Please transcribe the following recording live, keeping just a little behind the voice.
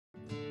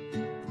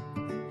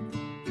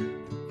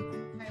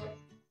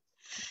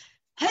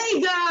Hey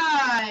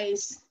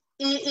guys,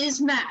 it is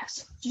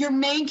Max, your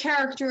main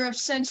character of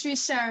Sensory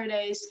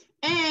Saturdays,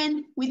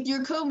 and with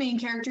your co-main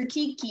character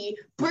Kiki,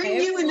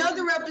 bringing you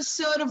another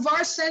episode of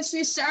our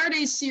Sensory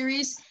Saturdays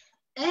series,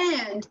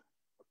 and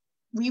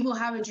we will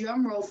have a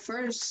drum roll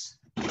first.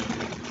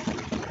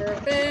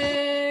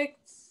 Perfect.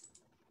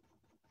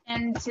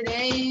 And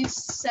today's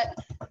set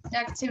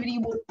activity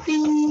will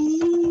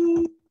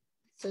be...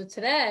 So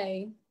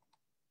today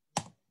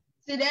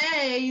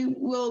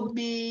will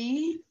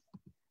be...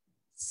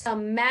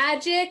 some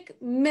magic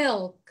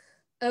milk.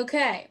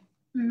 Okay.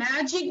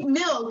 Magic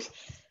milk.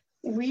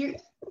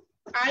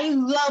 I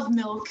love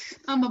milk.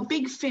 I'm a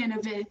big fan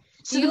of it.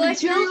 So the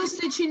materials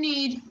that you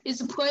need is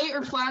a plate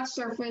or flat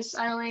surface.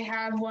 I already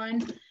have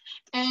one.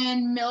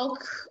 And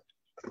milk.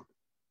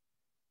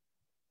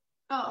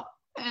 Oh,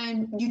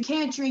 and you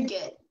can't drink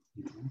it.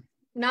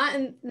 Not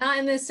in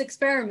this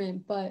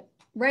experiment, but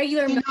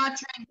regular milk. Not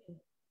drink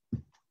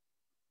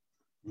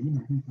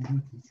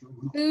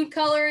it. Food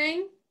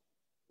coloring.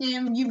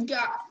 And you've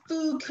got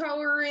food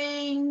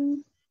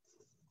coloring.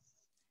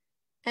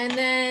 And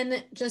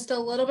then just a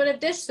little bit of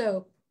dish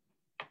soap.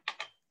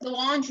 The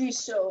laundry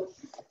soap.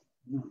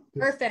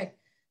 Perfect.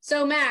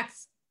 So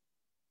Max,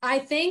 I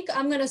think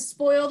I'm going to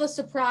spoil the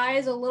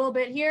surprise a little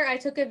bit here. I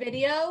took a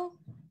video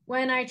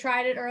when I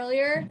tried it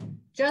earlier,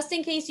 just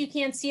in case you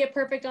can't see it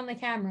perfect on the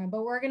camera.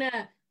 But we're going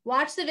to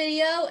watch the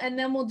video and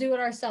then we'll do it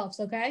ourselves,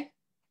 okay?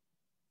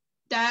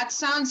 That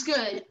sounds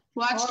good.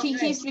 Watch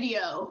Kiki's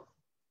video.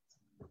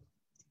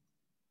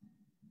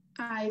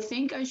 I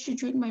think I should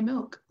drink my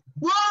milk.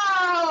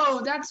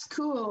 Whoa, that's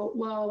cool.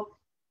 Well,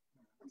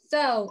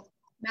 so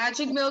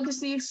magic milk is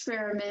the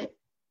experiment.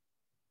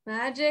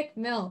 Magic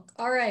milk.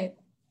 All right.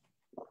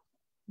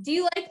 Do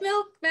you like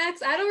milk,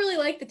 Max? I don't really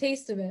like the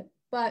taste of it,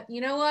 but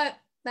you know what?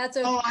 That's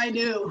okay. Oh, I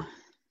do.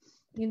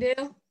 You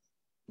do?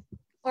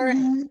 All right.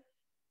 Mm-hmm.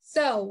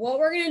 So what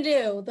we're going to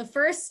do, the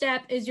first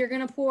step is you're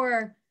going to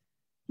pour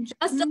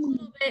just a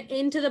little bit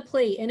into the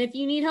plate. And if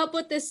you need help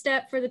with this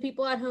step for the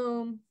people at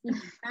home, you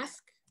can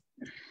ask.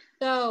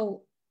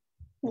 So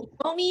you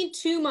don't need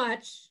too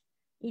much.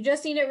 You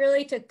just need it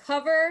really to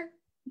cover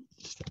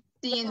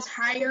the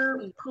entire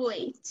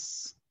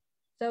plates.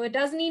 So it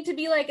doesn't need to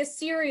be like a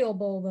cereal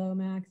bowl though,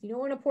 Max. You don't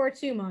want to pour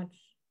too much.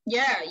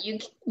 Yeah,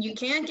 you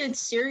can't get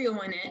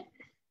cereal in it.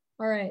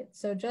 All right,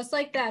 so just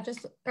like that. All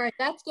right,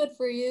 that's good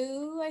for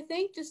you, I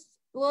think. Just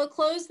a little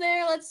close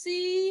there. Let's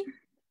see.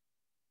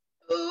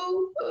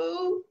 Oh.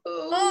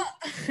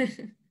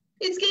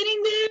 It's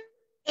getting there.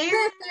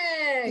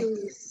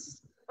 Perfect.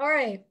 All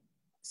right.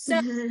 So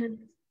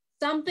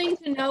something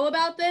to know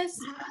about this.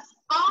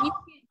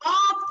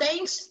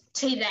 Thanks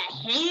to the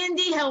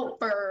handy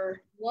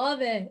helper.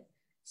 Love it.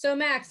 So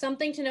Max,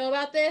 something to know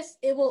about this.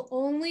 It will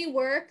only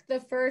work the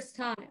first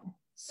time.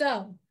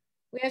 So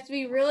we have to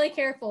be really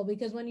careful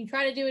because when you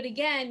try to do it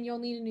again, you'll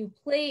need a new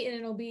plate and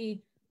it'll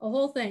be a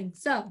whole thing.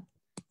 So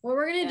what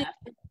we're going to do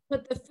is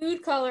put the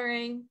food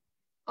coloring.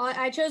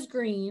 I chose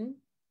green.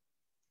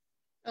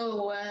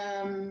 Oh,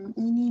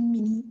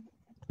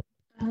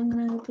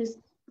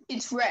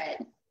 it's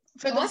red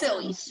for the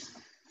Phillies.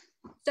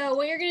 So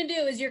what you're going to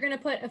do is you're going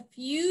to put a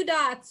few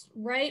dots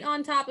right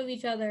on top of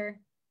each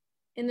other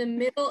in the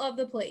middle of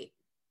the plate.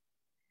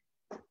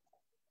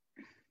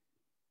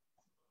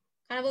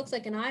 Kind of looks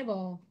like an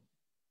eyeball.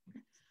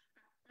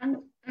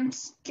 I'm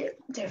scared.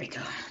 There we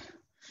go.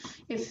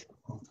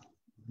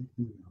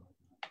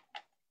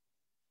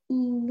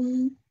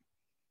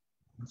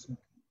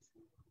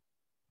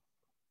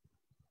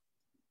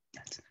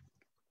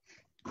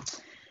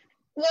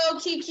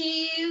 Well,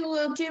 Kiki,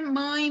 look at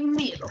my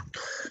milk.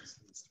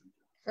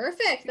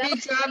 Perfect. 3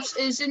 drops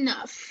is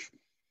enough.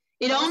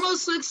 It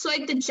almost looks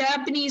like the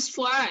Japanese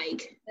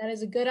flag. That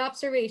is a good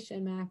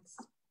observation, Max.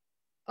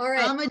 All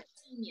right. I'm a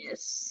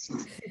genius.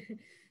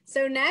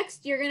 So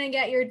next, you're going to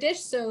get your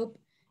dish soap,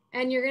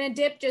 and you're going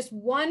to dip just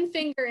one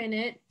finger in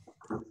it.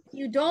 If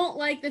you don't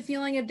like the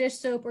feeling of dish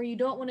soap or you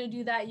don't want to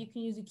do that, you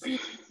can use a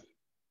cube.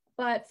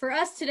 But for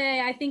us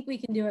today, I think we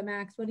can do it,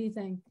 Max. What do you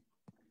think?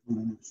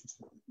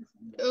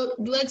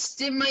 Let's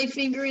dip my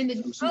finger in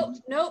the... Oh,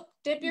 nope.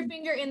 Dip your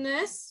finger in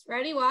this.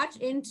 Ready? Watch.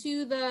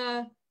 Into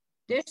the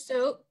dish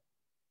soap.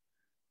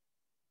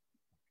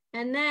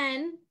 And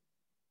then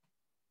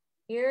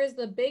here's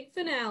the big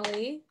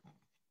finale.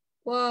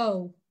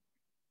 Whoa.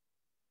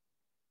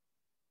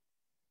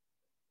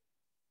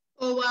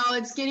 Oh, wow.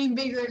 It's getting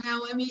bigger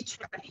now. Let me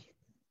try.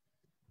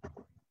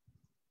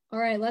 All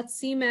right. Let's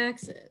see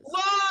Max's.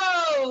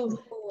 Whoa.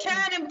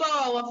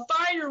 Cannonball. A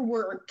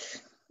firework.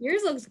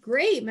 Yours looks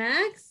great,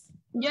 Max.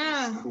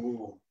 Yeah.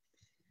 Cool.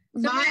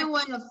 Mine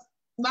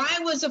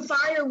was a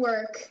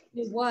firework.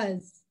 It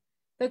was.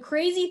 The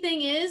crazy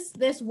thing is,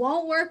 this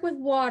won't work with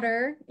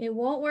water. It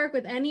won't work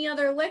with any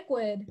other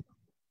liquid.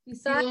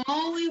 Besides, it will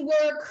only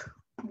work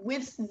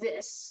with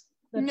this.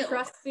 The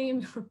trusty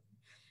milk.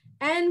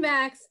 And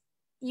Max,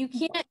 you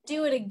can't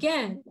do it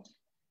again.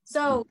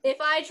 So if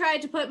I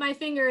tried to put my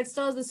finger, it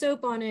still has the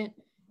soap on it,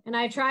 and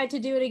I tried to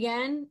do it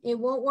again, it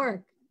won't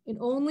work. It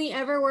only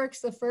ever works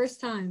the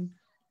first time.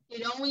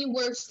 It only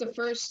works the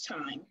first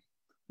time.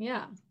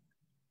 Yeah.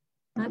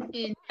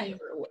 It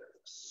never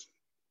works.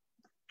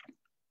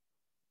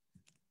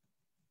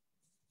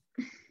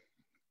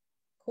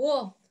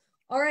 Cool.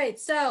 All right.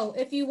 So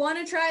if you want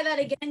to try that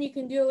again, you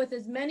can do it with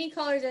as many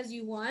colors as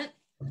you want.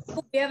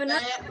 We have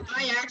another.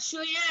 I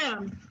actually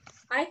am.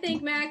 I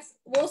think, Max,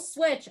 we'll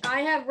switch.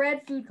 I have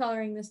red food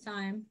coloring this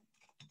time.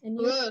 And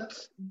you... Look.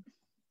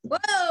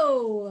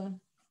 Whoa.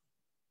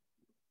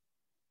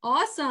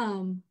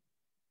 Awesome.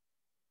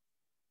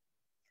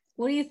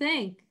 What do you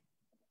think?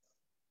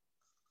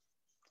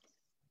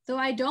 So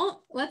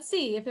let's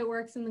see if it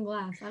works in the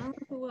glass. I don't know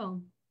if it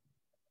will.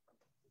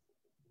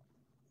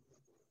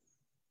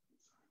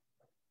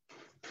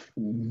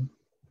 Mm-hmm.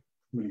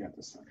 What do you got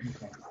this time?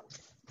 Okay.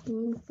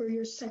 Blue for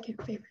your second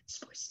favorite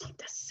sports team,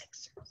 the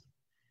Sixers.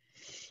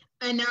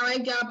 And now I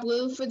got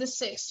blue for the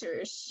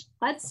Sixers.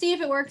 Let's see if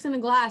it works in a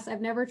glass.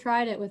 I've never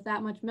tried it with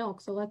that much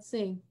milk, so let's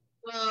see.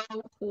 Well,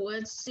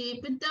 let's see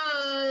if it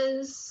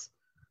does.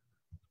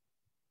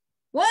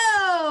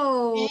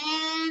 Whoa!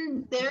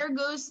 And there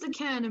goes the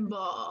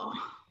cannonball.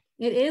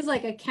 It is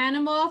like a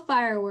cannonball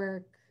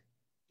firework.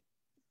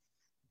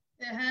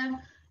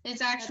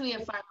 It's actually a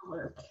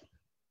firework.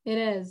 It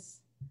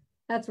is.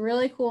 That's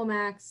really cool,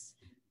 Max.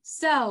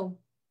 So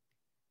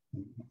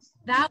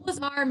that was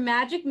our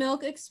magic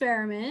milk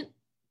experiment.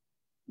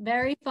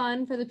 Very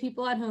fun for the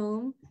people at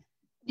home.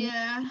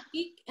 Yeah.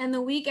 And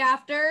the week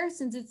after,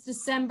 since it's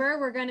December,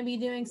 we're going to be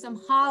doing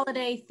some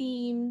holiday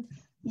themed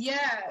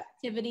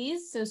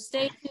activities. So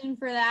stay tuned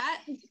for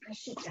that. I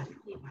should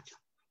definitely watch.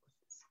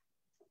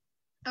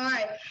 All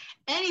right.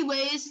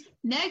 Anyways,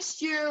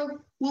 next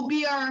year will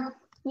be our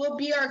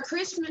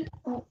Christmas.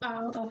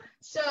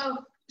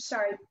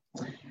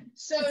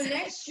 So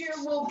next year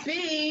will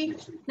be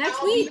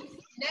next week.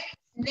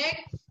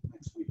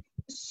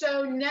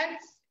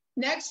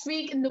 Next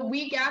week and the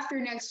week after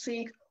next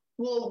week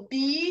will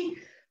be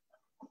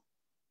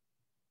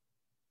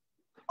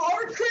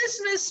our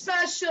Christmas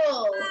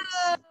special.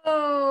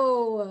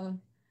 Oh,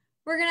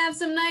 we're going to have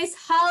some nice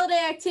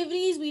holiday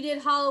activities. We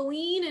did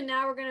Halloween, and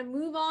now we're going to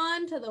move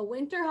on to the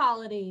winter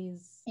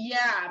holidays.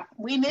 Yeah,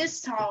 we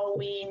missed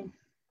Halloween.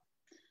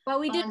 But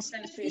we did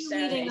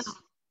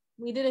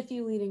We did a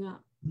few leading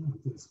up.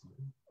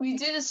 We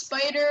did a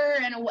spider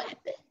and a web.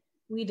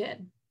 We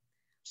did.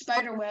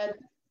 Spider web.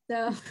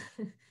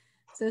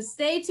 So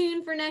stay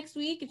tuned for next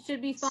week. It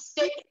should be fun.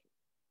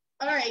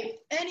 All right.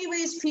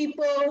 Anyways,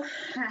 people,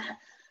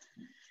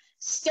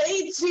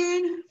 stay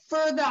tuned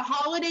for the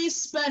holiday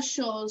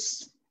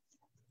specials.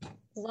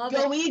 Love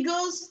Go it.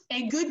 Eagles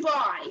and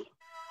goodbye.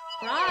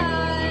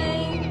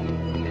 Bye.